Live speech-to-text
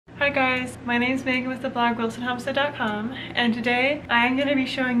guys, my name is Megan with the blog WilsonHomestead.com, and today I am going to be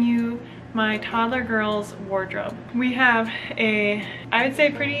showing you my toddler girl's wardrobe. We have a, I would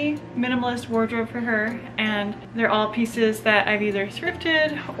say, pretty minimalist wardrobe for her, and they're all pieces that I've either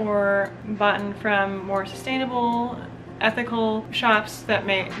thrifted or bought from more sustainable, ethical shops that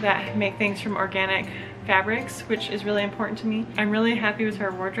make things from organic fabrics, which is really important to me. I'm really happy with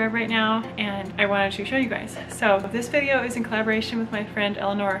her wardrobe right now, and I wanted to show you guys. So this video is in collaboration with my friend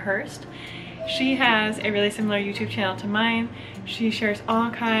Eleanor Hurst. She has a really similar YouTube channel to mine. She shares all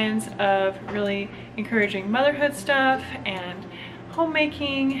kinds of really encouraging motherhood stuff and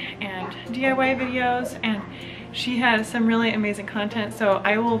homemaking and DIY videos, and she has some really amazing content. So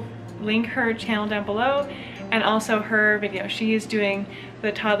I will link her channel down below, and also her video. She is doing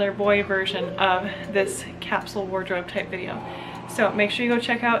the toddler boy version of this capsule wardrobe type video. So make sure you go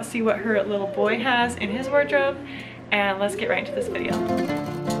check out, see what her little boy has in his wardrobe, and let's get right into this video.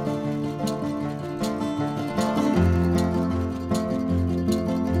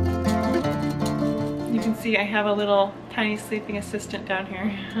 You can see I have a little tiny sleeping assistant down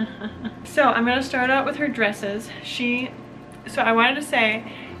here. So I'm gonna start out with her dresses. So I wanted to say,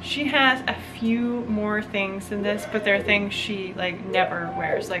 she has a few more things than this, but they're things she like never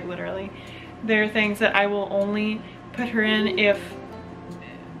wears, like literally. They're things that I will only put her in if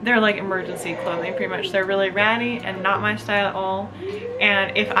they're like emergency clothing, pretty much. They're really ratty and not my style at all.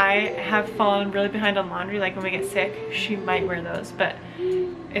 And if I have fallen really behind on laundry, like when we get sick, she might wear those. But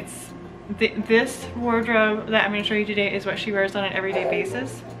it's this wardrobe that I'm gonna show you today is what she wears on an everyday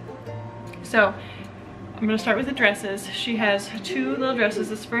basis. So I'm gonna start with the dresses. She has two little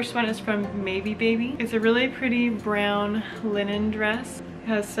dresses. This first one is from Maybe Baby. It's a really pretty brown linen dress. It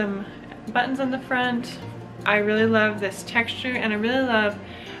has some buttons on the front. I really love this texture, and I really love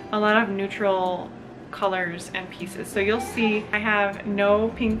a lot of neutral colors and pieces. So you'll see I have no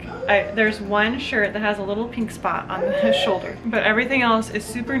pink. There's one shirt that has a little pink spot on the shoulder, but everything else is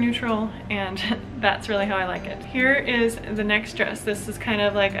super neutral, and that's really how I like it. Here is the next dress. This is kind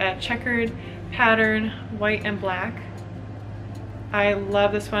of like a checkered pattern, white and black. I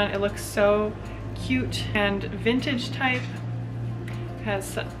love this one. It looks so cute and vintage type. It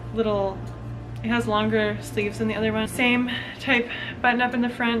has longer sleeves than the other one. Same type button up in the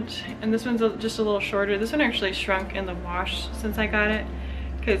front, and this one's just a little shorter. This one actually shrunk in the wash since I got it,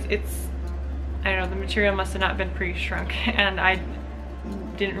 because I don't know, the material must have not been pre-shrunk, and I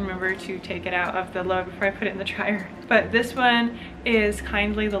didn't remember to take it out of the load before I put it in the dryer. But this one is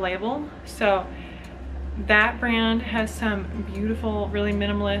Kindly the label. So that brand has some beautiful, really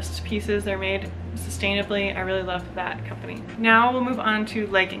minimalist pieces. They're made sustainably. I really love that company. Now we'll move on to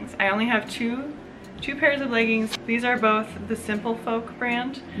leggings. I only have two pairs of leggings. These are both the Simple Folk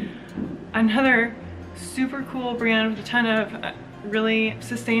brand. Another super cool brand with a ton of really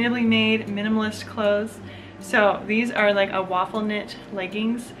sustainably made minimalist clothes. So these are like a waffle knit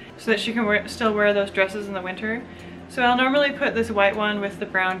leggings so that she can still wear those dresses in the winter. So I'll normally put this white one with the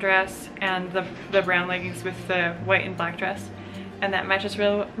brown dress and the brown leggings with the white and black dress, and that matches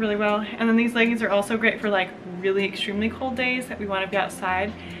really well. And then these leggings are also great for like really extremely cold days that we want to be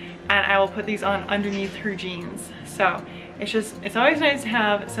outside, and I will put these on underneath her jeans. So it's always nice to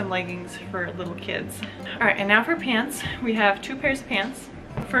have some leggings for little kids. All right, and now for pants. We have two pairs of pants.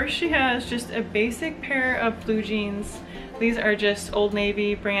 First, she has just a basic pair of blue jeans. These are just Old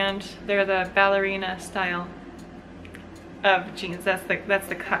Navy brand. They're the ballerina style of jeans. That's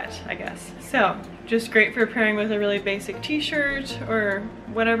the cut, I guess. So just great for pairing with a really basic t-shirt or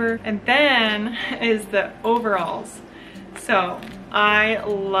whatever. And then is the overalls. So I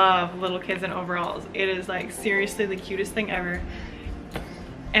love little kids in overalls. It is like seriously the cutest thing ever.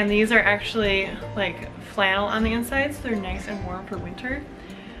 And these are actually like flannel on the inside, so they're nice and warm for winter.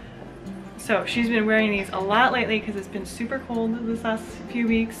 So she's been wearing these a lot lately because it's been super cold this last few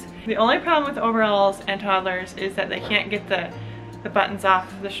weeks. The only problem with overalls and toddlers is that they can't get the buttons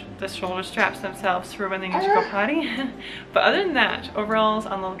off the shoulder straps themselves for when they need to go potty. But other than that, overalls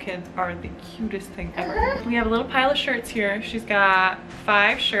on little kids are the cutest thing ever. We have a little pile of shirts here. She's got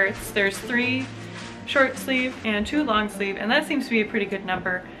 5 shirts. There's 3 short sleeve and 2 long sleeve, and that seems to be a pretty good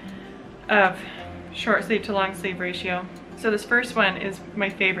number of short sleeve to long sleeve ratio. So this first one is my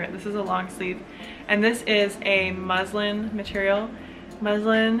favorite. This is a long sleeve, and this is a muslin material.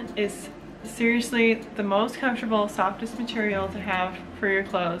 Muslin is seriously the most comfortable, softest material to have for your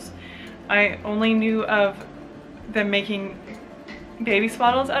clothes. I only knew of them making baby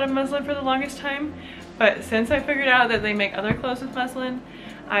swaddles out of muslin for the longest time, but since I figured out that they make other clothes with muslin,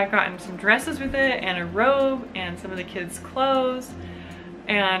 I've gotten some dresses with it and a robe and some of the kids' clothes,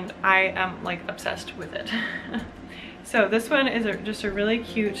 and I am like obsessed with it. So this one is just a really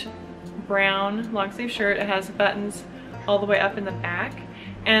cute brown long sleeve shirt. It has buttons all the way up in the back,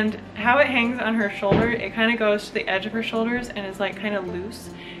 and how it hangs on her shoulder, it kind of goes to the edge of her shoulders and is like kind of loose,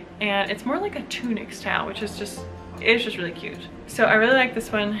 and it's more like a tunic style, which is just, it's just really cute. So I really like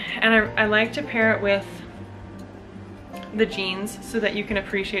this one, and I like to pair it with the jeans so that you can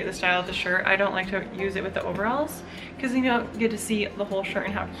appreciate the style of the shirt. I don't like to use it with the overalls because you don't get to see the whole shirt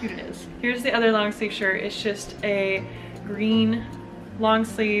and how cute it is. Here's the other long sleeve shirt. It's just a green long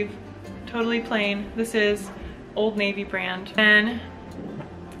sleeve, totally plain. This is Old Navy brand. And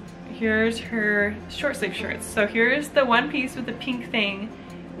here's her short sleeve shirts. So here's the one piece with the pink thing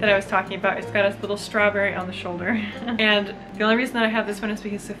that I was talking about. It's got a little strawberry on the shoulder. And the only reason that I have this one is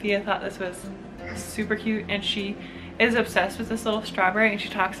because Sophia thought this was super cute, and she is obsessed with this little strawberry, and she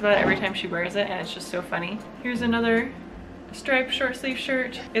talks about it every time she wears it, and it's just so funny. Here's another striped short sleeve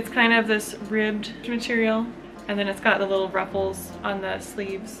shirt. It's kind of this ribbed material, and then it's got the little ruffles on the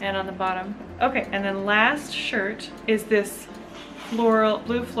sleeves and on the bottom. Okay, and then last shirt is this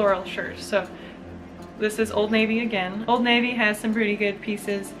blue floral shirt. So this is Old Navy again. Old Navy has some pretty good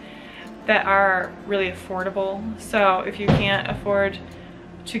pieces that are really affordable. So if you can't afford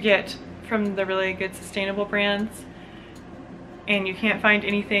to get from the really good sustainable brands, and you can't find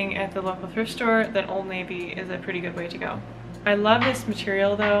anything at the local thrift store, then Old Navy is a pretty good way to go. I love this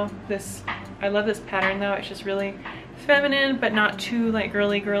material though. I love this pattern though. It's just really feminine, but not too like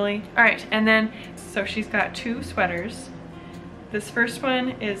girly. All right, and then, so she's got two sweaters. This first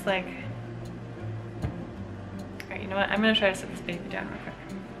one is like, all right, you know what? I'm gonna try to set this baby down real quick.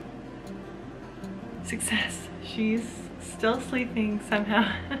 Success. She's still sleeping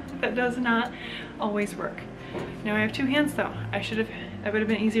somehow. That does not always work. Now I have two hands though. That would have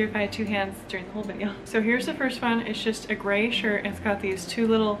been easier if I had two hands during the whole video. So here's the first one. It's just a gray shirt, and it's got these two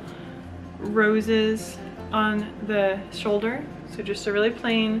little roses on the shoulder. So just a really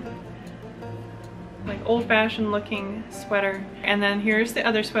plain, like old-fashioned looking sweater. And then here's the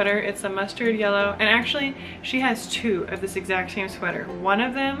other sweater. It's a mustard yellow, and actually she has two of this exact same sweater. One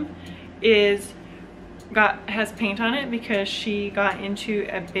of them has paint on it because she got into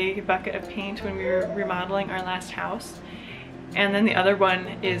a big bucket of paint when we were remodeling our last house, and then the other one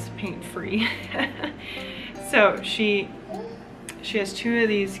is paint free. So she has two of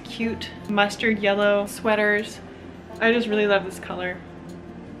these cute mustard yellow sweaters. I just really love this color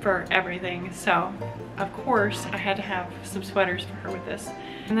for everything, so of course I had to have some sweaters for her with this.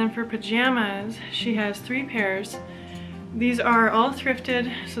 And then for pajamas, she has 3 pairs. These are all thrifted,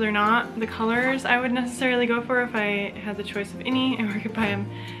 so they're not the colors I would necessarily go for if I had the choice of any, and we could buy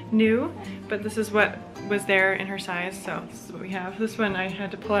them new, but this is what was there in her size, so this is what we have. This one I had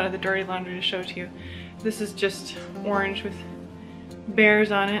to pull out of the dirty laundry to show to you. This is just orange with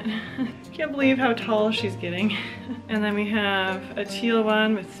bears on it. Can't believe how tall she's getting. And then we have a teal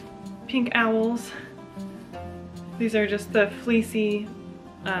one with pink owls. These are just the fleecy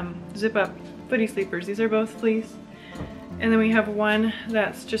zip-up footy sleepers. These are both fleece. And then we have one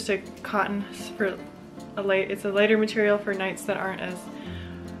that's just a cotton for it's a lighter material for nights that aren't as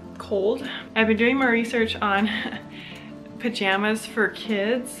cold. I've been doing more research on pajamas for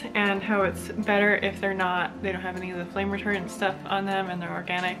kids and how it's better if they don't have any of the flame retardant stuff on them, and they're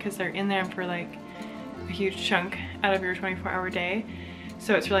organic, because they're in them for like a huge chunk out of your 24-hour day.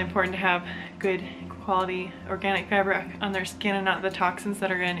 So it's really important to have good quality organic fabric on their skin and not the toxins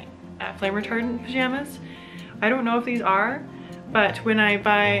that are in flame retardant pajamas. I don't know if these are, but when I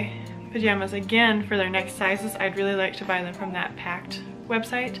buy pajamas again for their next sizes, I'd really like to buy them from that Pact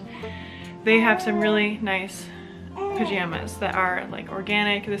website. They have some really nice pajamas that are like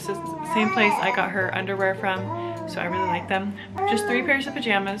organic. This is the same place I got her underwear from, so I really like them. Just 3 pairs of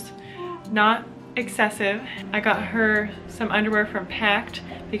pajamas, not excessive. I got her some underwear from Pact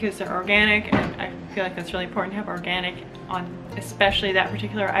because they're organic, and I feel like that's really important to have organic on especially that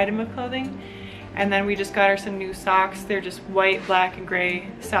particular item of clothing. And then we just got her some new socks. They're just white, black, and gray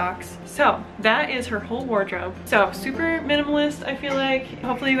socks. So that is her whole wardrobe. So super minimalist, I feel like.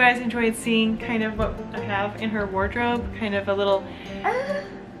 Hopefully you guys enjoyed seeing kind of what I have in her wardrobe, kind of a little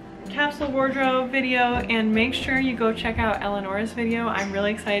capsule wardrobe video. And make sure you go check out Eleanor's video. I'm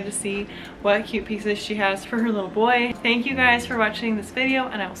really excited to see what cute pieces she has for her little boy. Thank you guys for watching this video,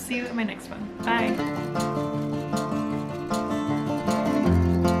 and I will see you in my next one. Bye.